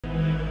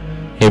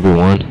Hey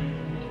everyone,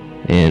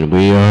 and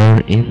we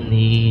are in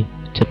the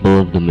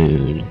Temple of the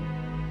Moon.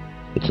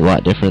 It's a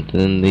lot different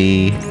than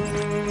the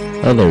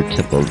other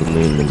Temple of the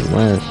Moon in the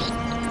last,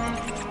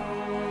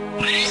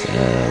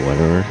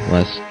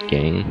 last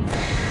game.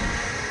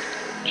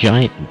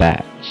 Giant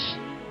bats.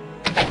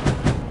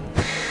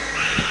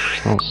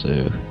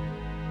 Also,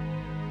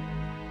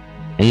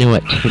 I know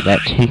what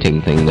that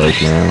tinting thing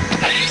does now.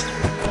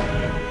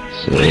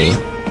 So,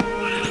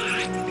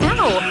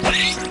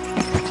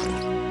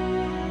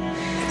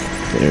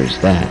 there's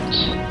that.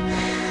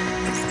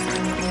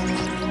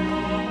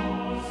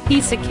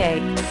 Piece of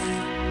cake.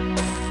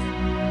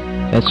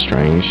 That's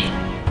strange.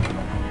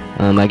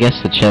 I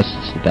guess the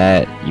chests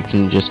that you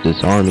can just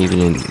disarm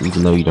even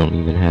though you don't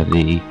even have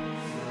the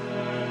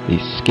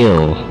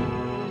skill.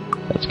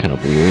 That's kind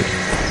of weird.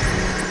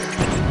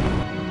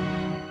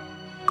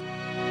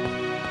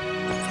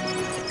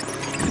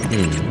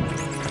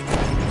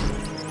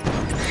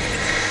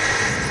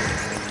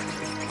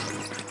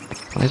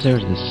 Why is there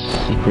this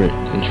secret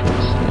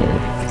entrance there?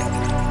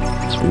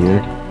 It's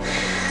weird.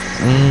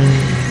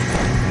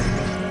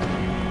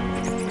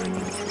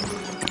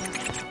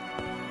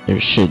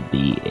 There should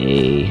be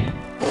a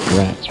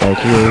rats right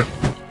here.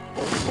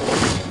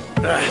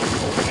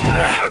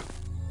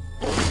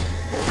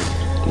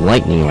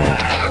 Lightning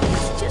rats.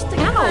 It's just a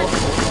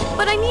cow,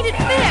 but I need it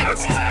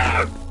fixed.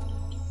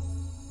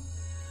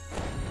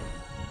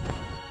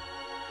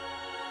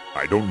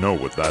 I don't know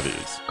what that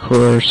is. Of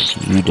course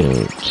you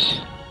don't.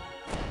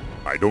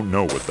 I don't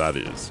know what that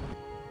is.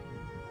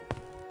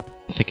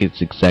 I think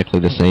it's exactly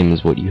the same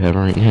as what you have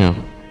right now.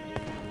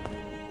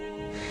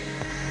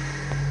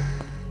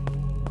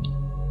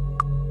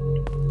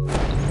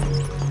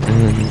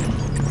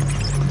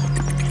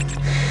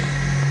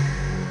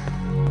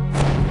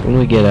 When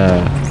we get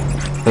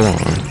hold on.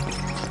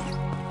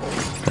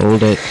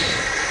 Hold it.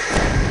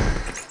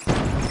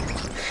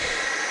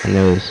 I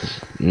know this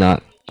is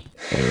not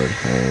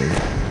everything.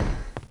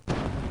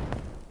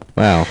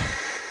 Wow.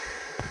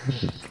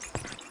 This is...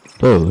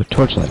 Whoa,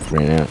 torchlight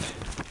ran out.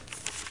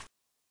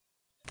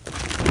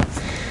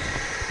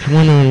 If you're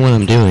wondering what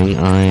I'm doing,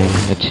 I'm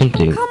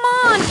attempting... Come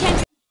on,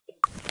 can't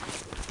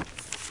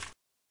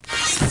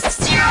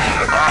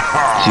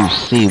you... to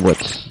see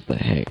what's the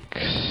heck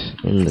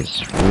in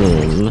this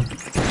room.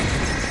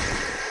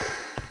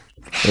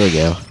 There we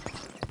go.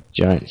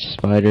 Giant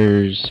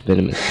spiders,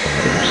 venomous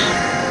spiders.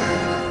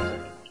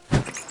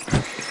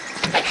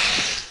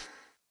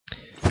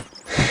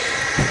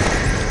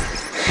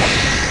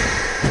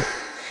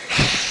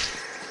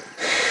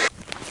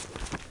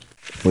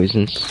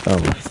 Poisons. Oh,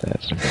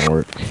 that's not gonna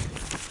work.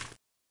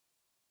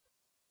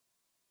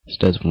 This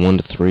does 1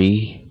 to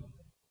 3.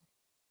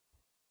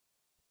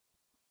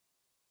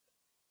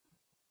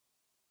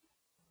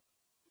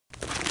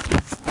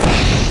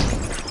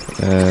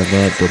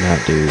 That did not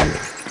do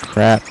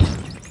crap.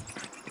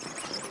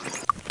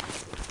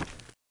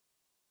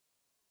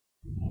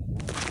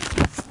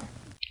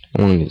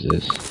 How long is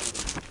this?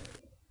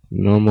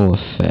 Normal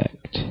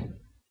effect.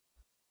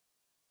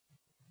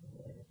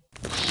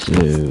 So,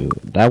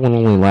 that one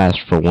only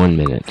lasts for 1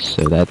 minute,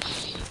 so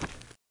that's...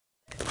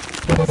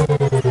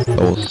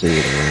 we'll see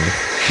it anyway.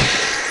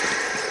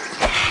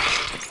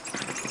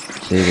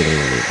 See, we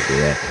don't need to do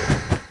that.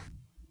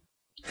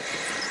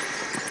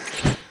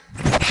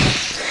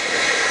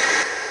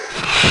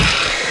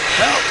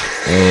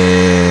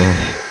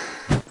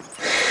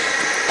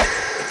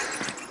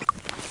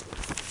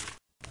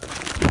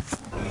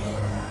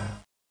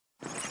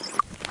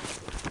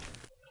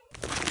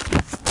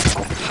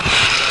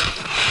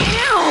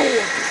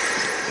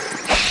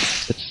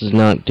 This is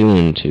not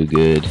doing too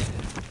good.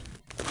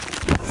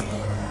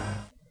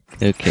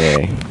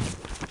 Okay.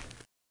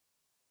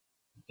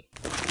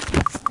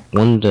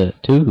 1 to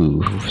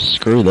 2.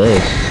 Screw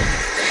this.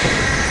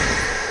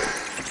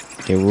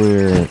 Okay,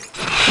 we're...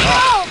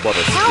 What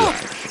a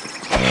scratch.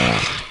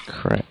 Ah,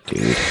 crap,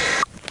 dude.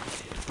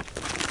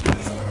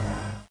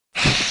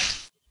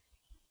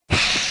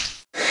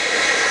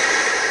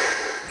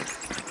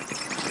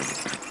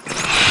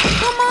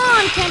 Come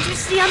on, can't you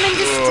see I'm in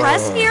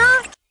distress here?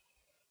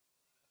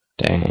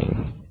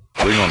 Dang.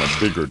 Bring on a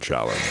bigger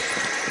challenge.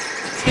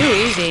 Too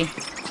easy.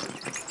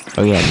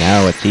 Oh yeah,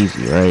 now it's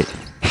easy, right?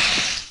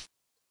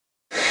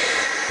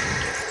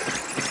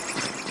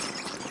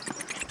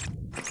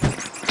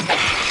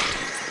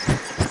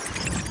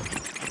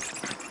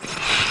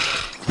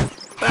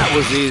 That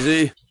was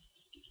easy.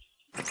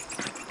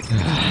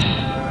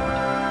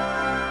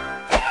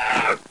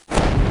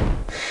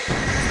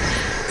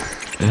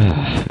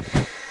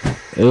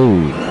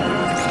 Oh.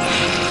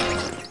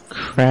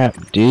 Crap,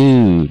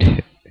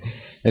 dude.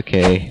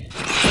 Okay.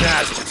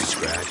 That's just a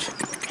scratch.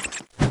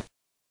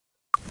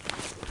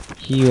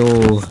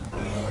 Heal.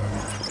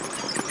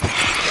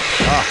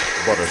 Ah,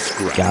 what a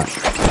scratch. Got.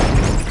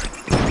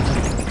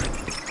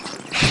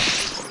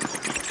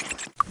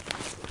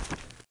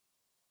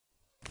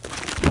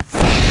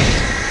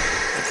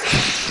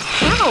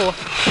 Ow!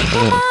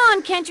 Come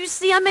on, can't you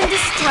see I'm in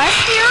distress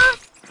here?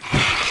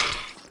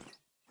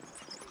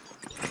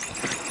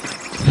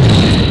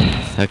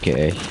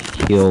 Okay,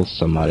 heal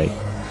somebody.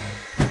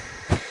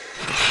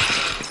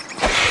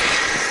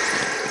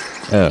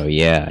 Oh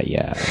yeah,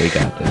 we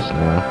got this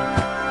now.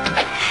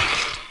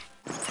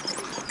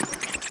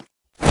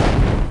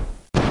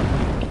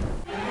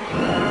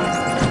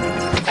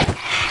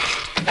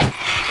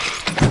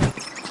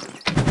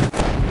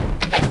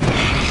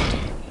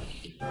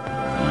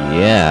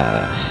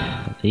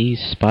 Yeah, these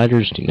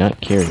spiders do not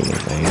carry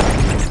anything.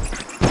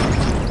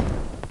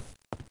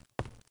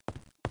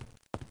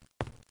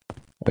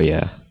 Oh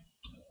yeah.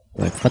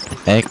 Like, what the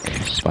heck?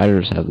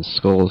 Spiders have the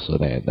skulls, so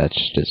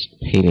that's just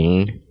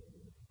painting,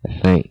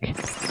 I think.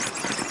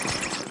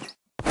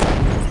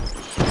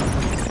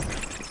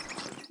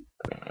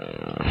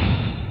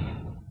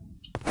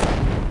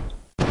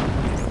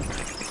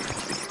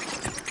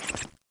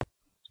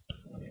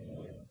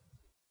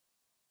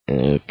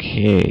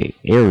 Okay,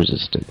 air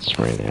resistance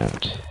ran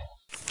out.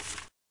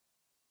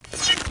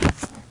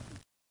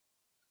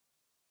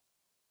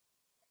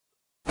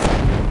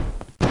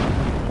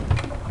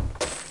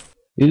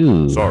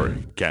 Ooh.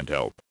 Sorry, can't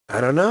help. I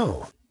don't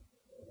know.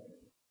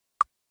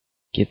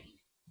 Get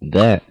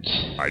that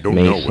I don't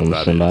know mace what on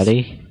that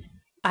somebody.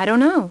 I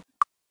don't know.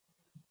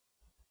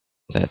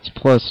 That's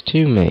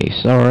 +2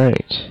 mace,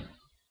 alright.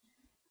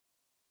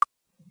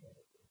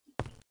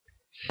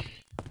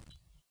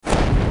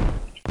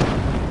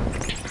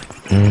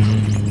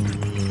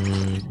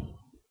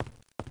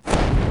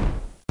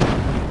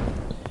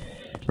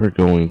 We're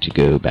going to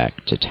go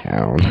back to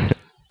town.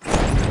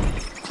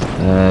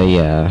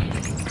 Yeah.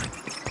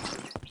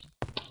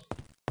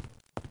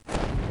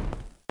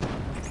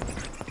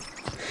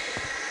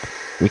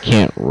 We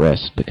can't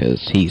rest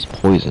because he's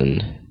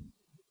poisoned.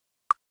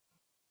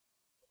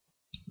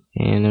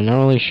 And I'm not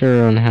really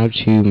sure on how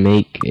to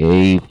make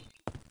a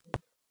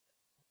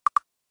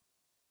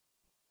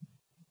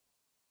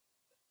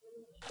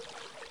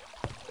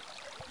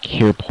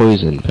cure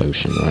poison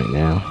potion right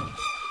now.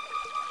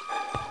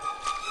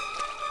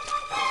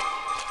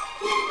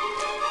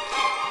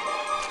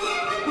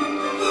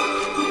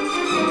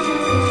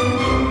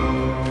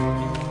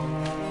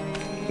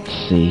 Let's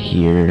see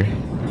here.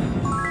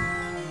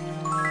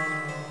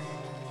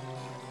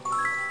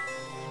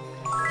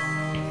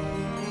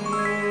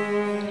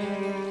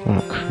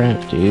 Oh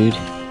crap, dude.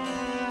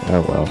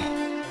 Oh well.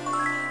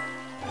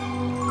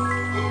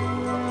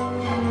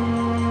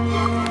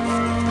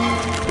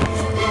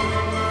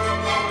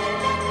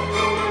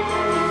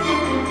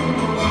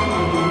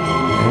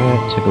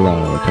 That took a lot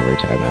of recovery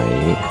time out of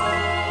you.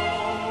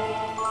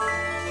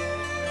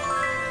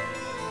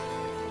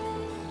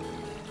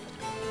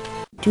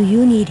 Do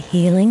you need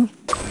healing?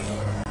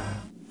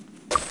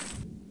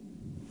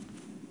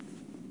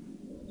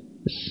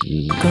 This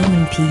is Go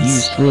in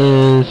peace.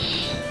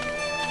 useless.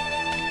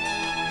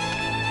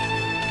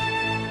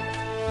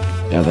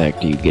 How the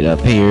heck do you get up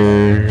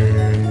here?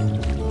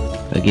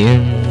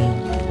 Again?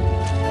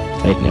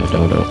 Wait, no,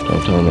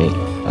 don't tell me.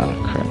 Oh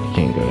crap, you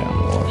can't go down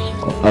the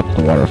waterfall. Up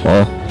the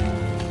waterfall.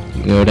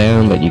 You can go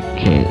down, but you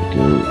can't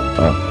go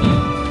up.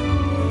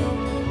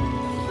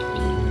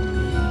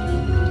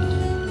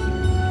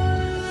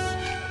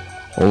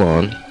 Hold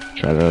on.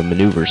 Try to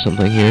maneuver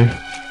something here.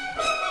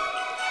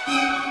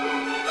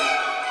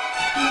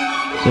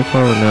 So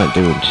far we're not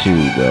doing too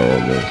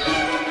well on this.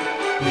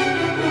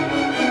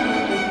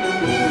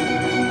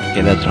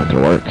 Okay, that's not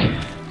gonna work.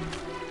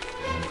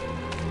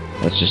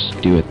 Let's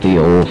just do it the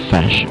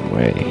old-fashioned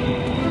way.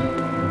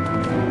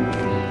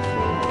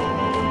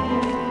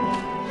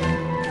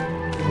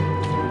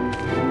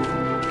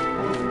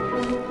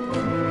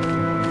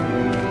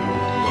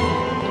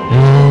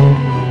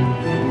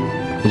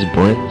 Is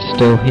Brent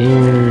still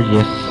here?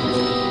 Yes,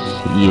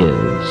 he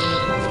is.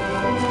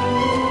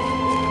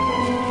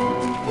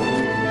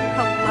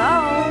 Hello?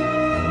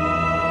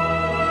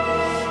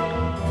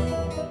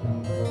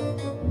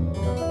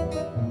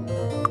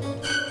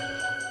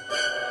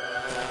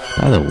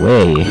 By the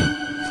way,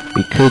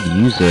 we could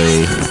use a...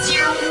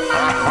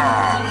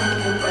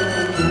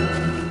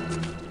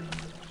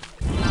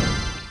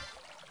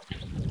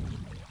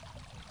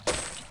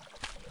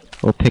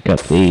 We'll pick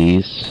up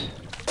these.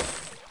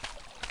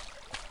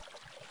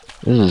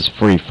 This is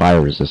free fire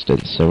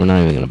resistance, so we're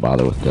not even gonna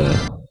bother with the...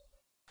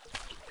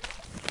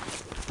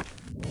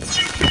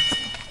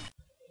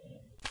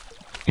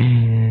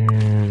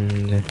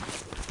 And...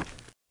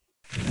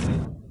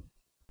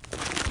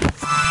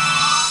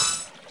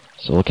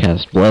 So we'll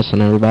cast Bless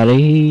on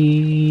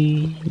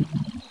everybody.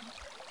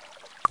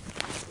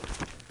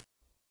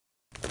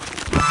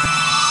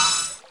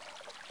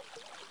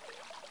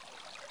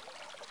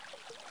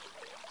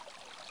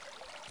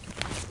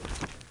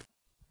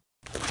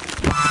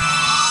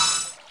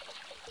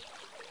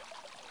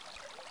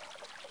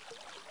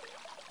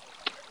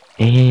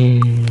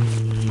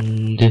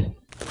 And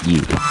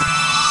you.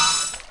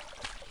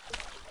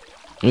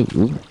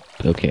 Ooh,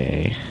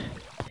 okay.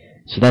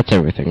 So that's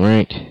everything,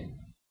 right?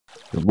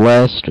 We're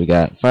blessed, we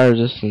got fire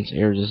resistance,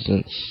 air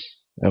resistance,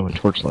 oh, and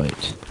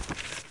torchlight.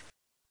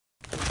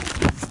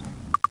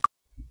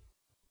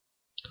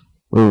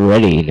 We're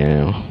ready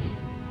now.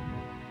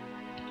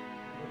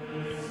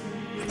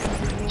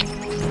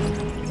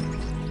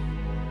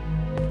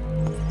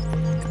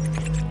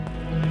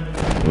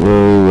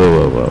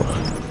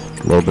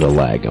 little bit of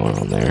lag going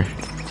on there.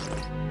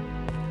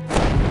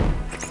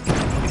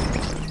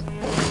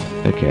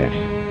 Okay.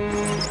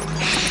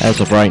 As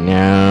of right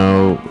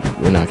now,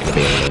 we're not gonna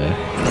be able to...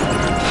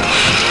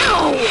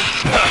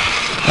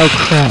 Oh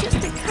crap!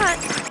 Just a cut.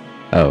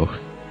 Oh.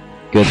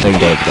 Good thing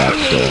Dave's got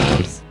still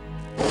on.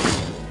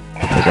 I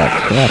was like,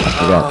 crap, I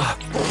forgot.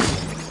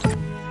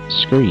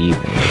 Screw you,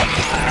 man.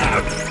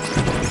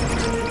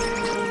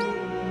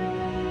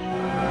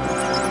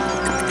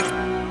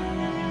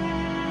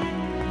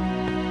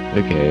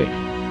 Okay.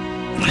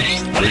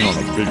 Bring on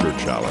a bigger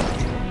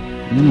challenge.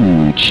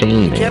 Ooh,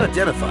 chain Can't man.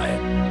 identify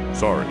it.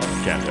 Sorry,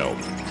 can't help.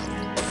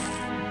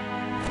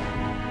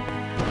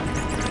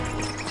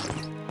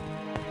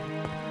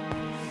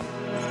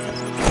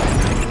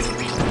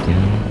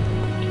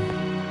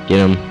 Get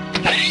him.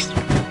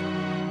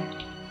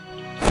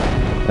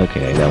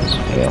 Okay, that was a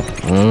fail.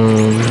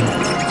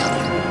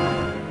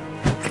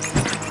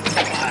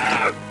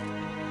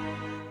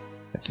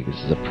 I think this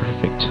is a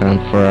perfect time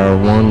for our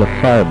wand of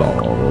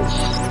fireballs.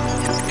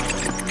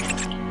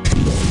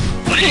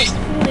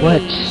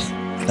 What?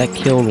 That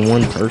killed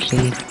one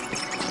person?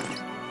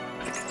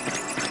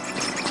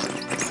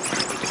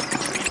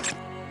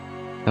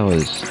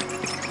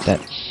 That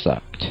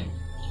sucked.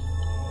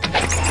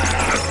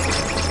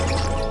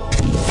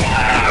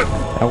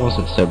 That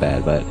wasn't so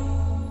bad, but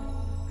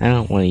I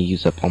don't want to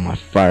use up all my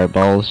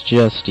fireballs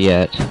just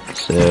yet,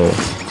 so...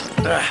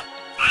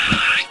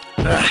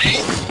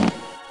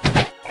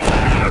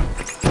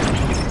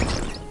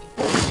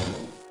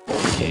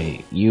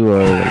 Okay, you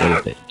are a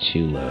little bit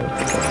too low.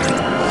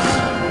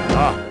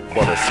 Ah,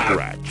 what a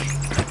scratch.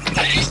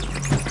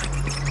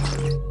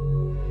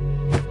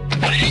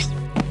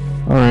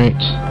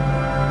 Alright.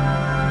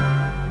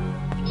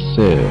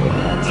 So...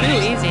 Too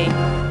easy.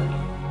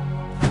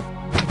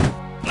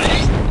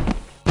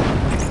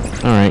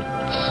 Alright,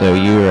 so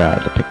you're out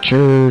of the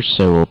picture,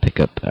 so we'll pick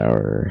up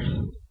our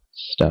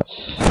stuff.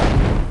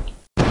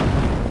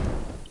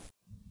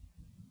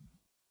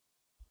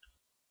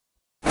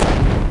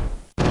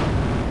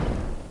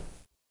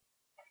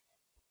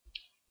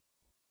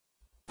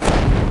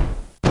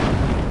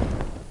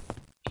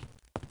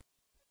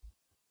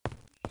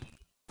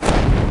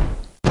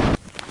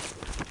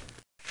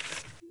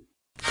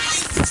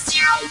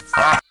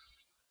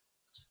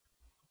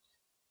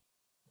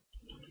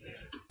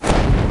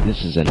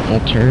 This is an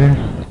altar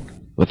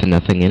with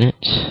nothing in it.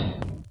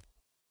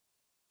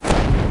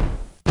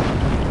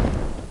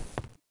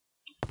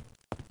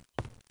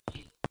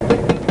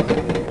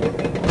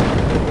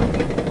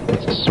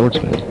 It's a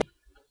swordsman.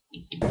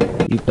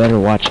 You better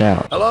watch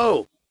out.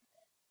 Hello.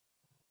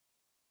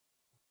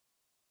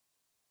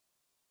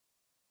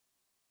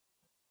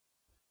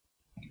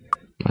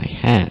 My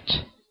hat.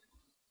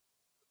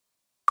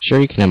 Sure,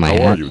 you can have my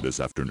hat. How are you this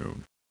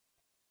afternoon?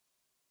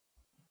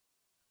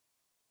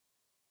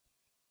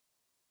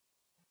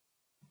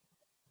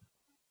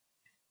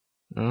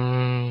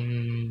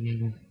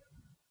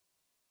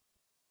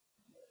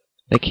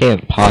 They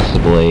can't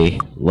possibly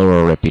lower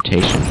a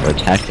reputation for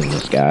attacking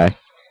this guy.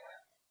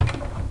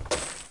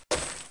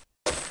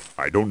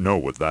 I don't know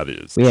what that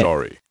is. Yeah.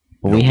 Sorry.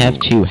 But we have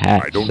two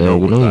hats, I don't so know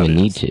we what don't that even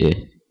need is.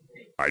 to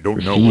I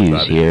don't know what refuse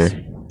that here.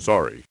 is.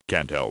 Sorry,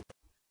 can't help.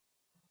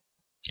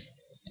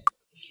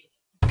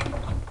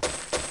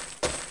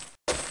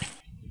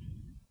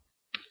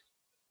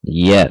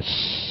 Yes.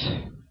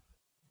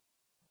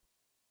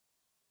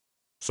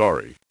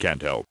 Sorry,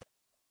 can't help.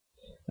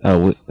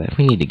 Oh,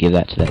 we need to give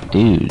that to that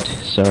dude.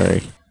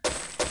 Sorry.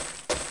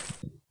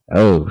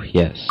 Oh,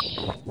 yes.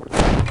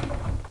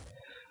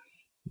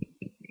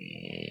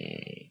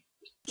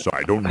 So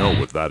I don't know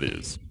what that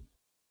is.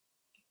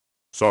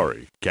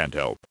 Sorry, can't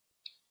help.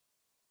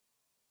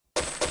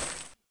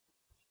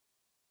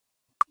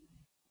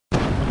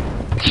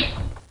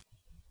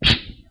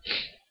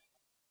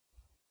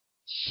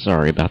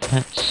 Sorry about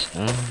that.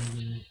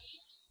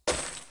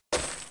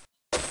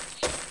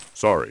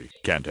 Sorry,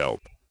 can't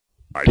help.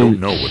 I don't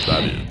know what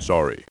that is.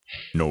 Sorry.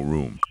 No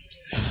room.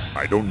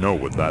 I don't know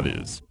what that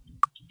is.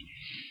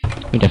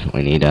 We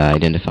definitely need to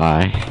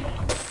identify.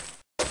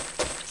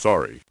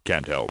 Sorry,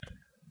 can't help.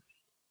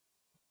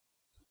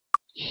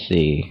 Let's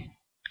see.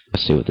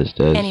 Let's see what this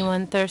does.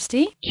 Anyone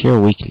thirsty?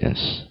 Cure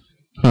weakness.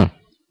 Huh.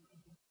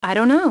 I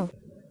don't know.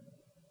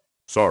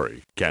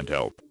 Sorry, can't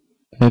help.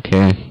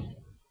 Okay.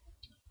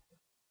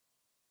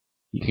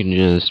 You can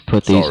just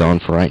put these Sorry, on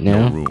for right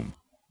No now. room.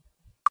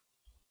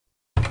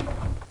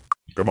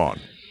 Come on,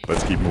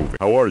 let's keep moving.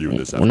 How are you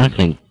this We're not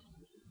afternoon?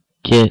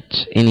 gonna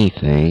get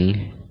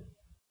anything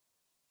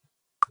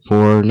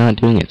for not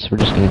doing it, so we're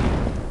just gonna...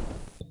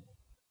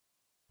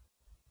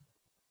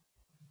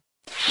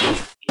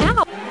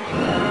 Ow!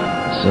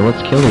 So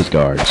let's kill these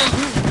guards.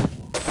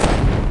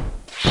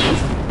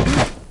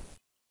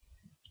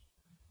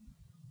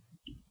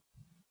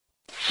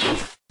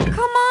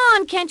 Come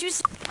on, can't you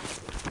s-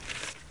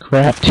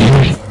 Crap, dude.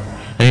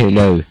 I didn't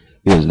know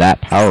he was that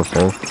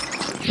powerful.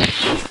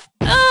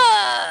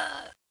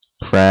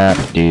 Crap,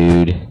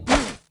 dude.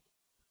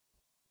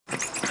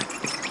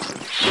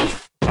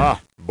 Ah,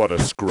 but a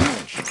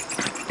scratch.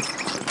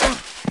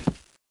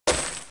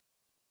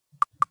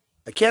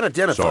 can't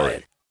identify Sorry.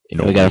 it.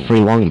 No We got a room. free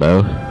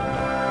longbow.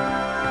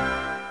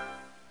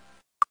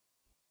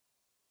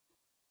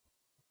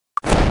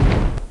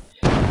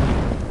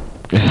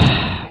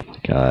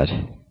 God.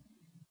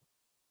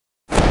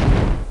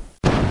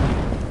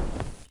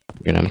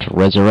 We're gonna have to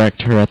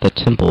resurrect her at the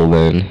temple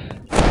then.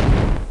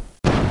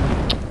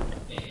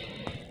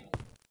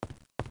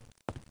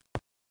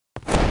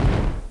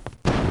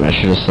 I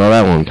should have saw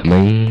that one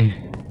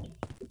coming.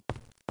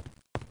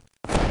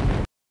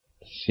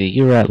 See,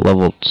 you're at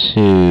level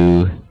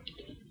 2.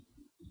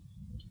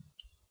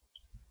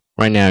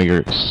 Right now, your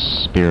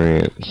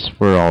experience,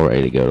 we're all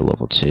ready to go to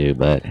level 2,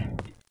 but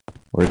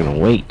we're gonna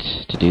wait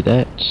to do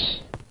that.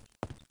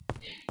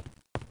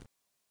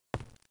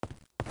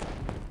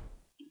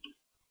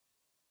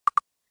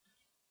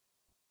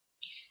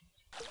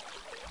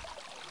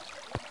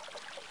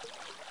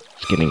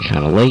 It's getting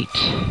kinda late.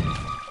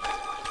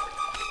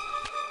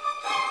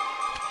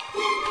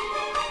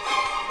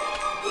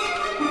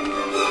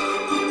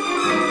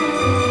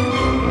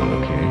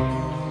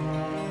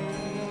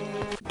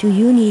 Do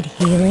you need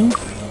healing?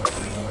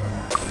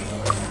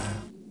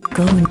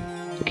 Go and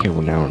Okay,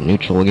 well now we're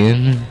neutral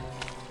again.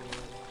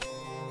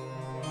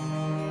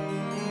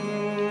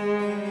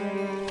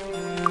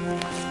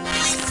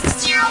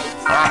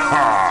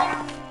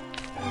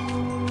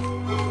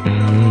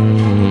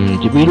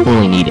 We don't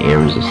really need air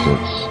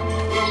resistance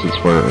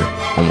since we're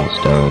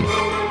almost done.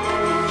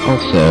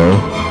 Also,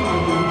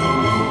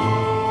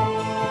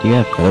 do you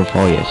have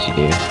Featherfall? Yes, you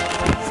do.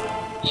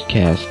 Just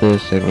cast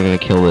this, and we're gonna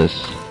kill this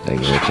thing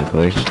really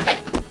quickly.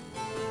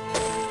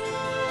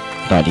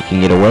 Thought you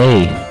can get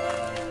away.